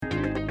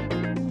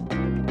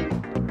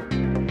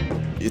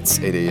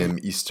It's 8 a.m.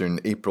 Eastern,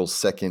 April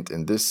 2nd,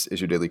 and this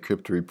is your daily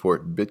crypto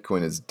report.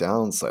 Bitcoin is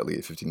down slightly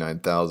at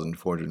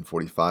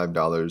 $59,445.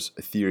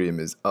 Ethereum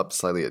is up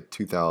slightly at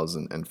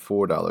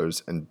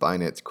 $2,004, and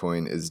Binance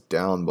Coin is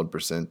down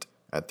 1%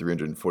 at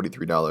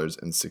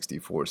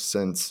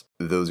 $343.64.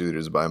 Those are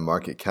leaders by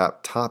market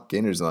cap. Top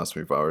gainers in the last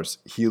 24 hours: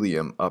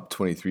 Helium up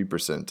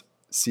 23%,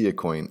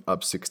 Siacoin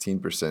up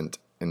 16%,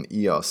 and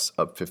EOS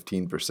up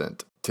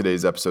 15%.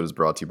 Today's episode is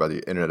brought to you by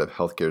the Internet of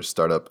Healthcare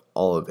startup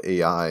Olive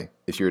AI.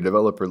 If you're a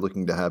developer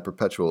looking to have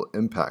perpetual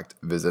impact,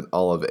 visit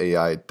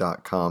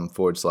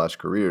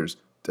oliveai.com/careers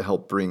to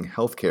help bring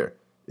healthcare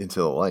into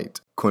the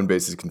light.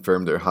 Coinbase has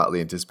confirmed their hotly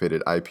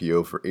anticipated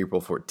IPO for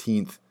April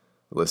 14th.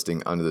 The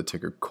listing under the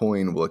ticker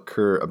Coin will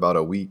occur about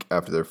a week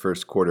after their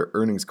first quarter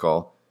earnings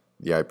call.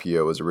 The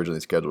IPO was originally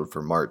scheduled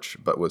for March,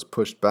 but was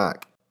pushed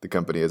back. The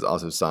company has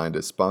also signed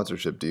a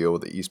sponsorship deal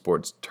with the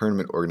esports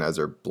tournament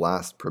organizer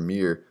Blast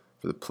Premier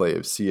for the play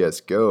of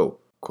CSGO.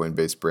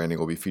 Coinbase branding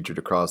will be featured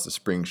across the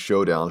Spring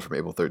Showdown from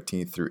April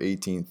 13th through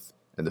 18th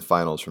and the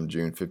finals from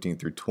June 15th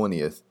through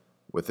 20th,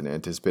 with an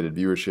anticipated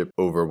viewership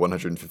over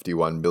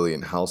 151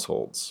 million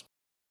households.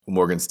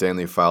 Morgan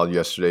Stanley filed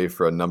yesterday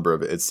for a number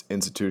of its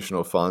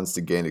institutional funds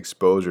to gain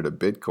exposure to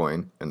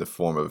Bitcoin in the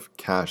form of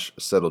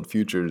cash-settled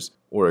futures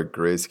or a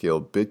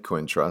grayscale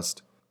Bitcoin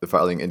trust. The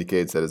filing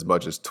indicates that as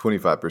much as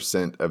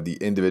 25% of the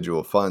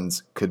individual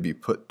funds could be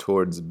put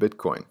towards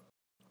Bitcoin.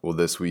 Well,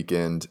 this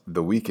weekend,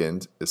 The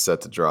Weeknd is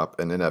set to drop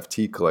an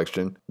NFT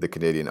collection. The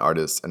Canadian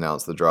artist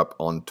announced the drop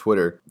on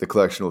Twitter. The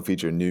collection will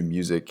feature new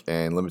music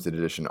and limited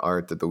edition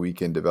art that The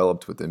Weeknd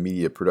developed with the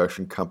media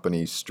production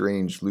company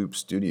Strange Loop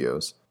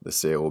Studios. The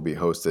sale will be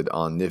hosted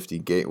on Nifty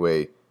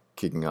Gateway,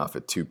 kicking off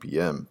at 2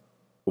 p.m.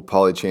 Well,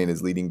 Polychain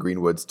is leading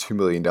Greenwood's $2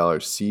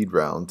 million seed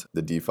round.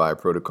 The DeFi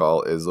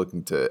protocol is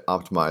looking to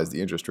optimize the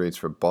interest rates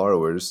for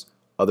borrowers.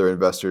 Other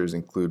investors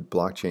include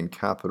Blockchain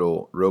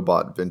Capital,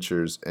 Robot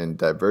Ventures, and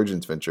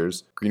Divergence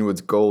Ventures. Greenwood's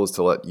goal is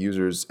to let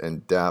users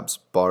and dApps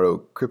borrow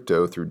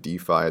crypto through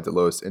DeFi at the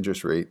lowest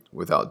interest rate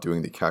without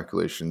doing the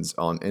calculations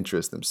on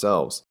interest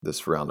themselves.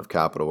 This round of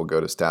capital will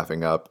go to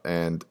staffing up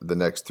and the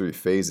next three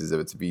phases of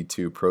its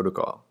V2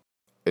 protocol.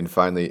 And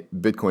finally,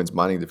 Bitcoin's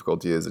mining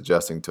difficulty is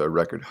adjusting to a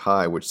record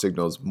high, which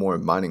signals more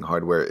mining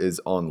hardware is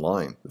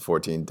online. The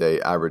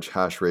 14-day average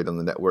hash rate on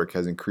the network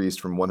has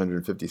increased from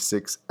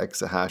 156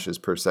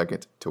 exahashes per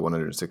second to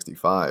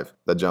 165.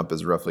 That jump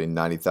is roughly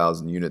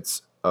 90,000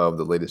 units of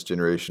the latest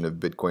generation of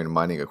Bitcoin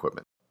mining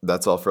equipment.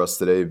 That's all for us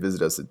today.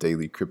 Visit us at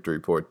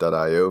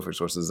dailycryptoreport.io for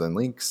sources and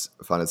links.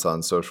 Find us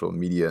on social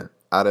media,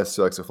 add us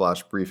to Alexa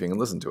Flash Briefing, and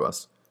listen to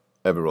us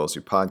everywhere else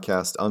you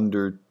podcast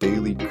under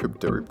Daily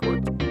Crypto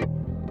Report.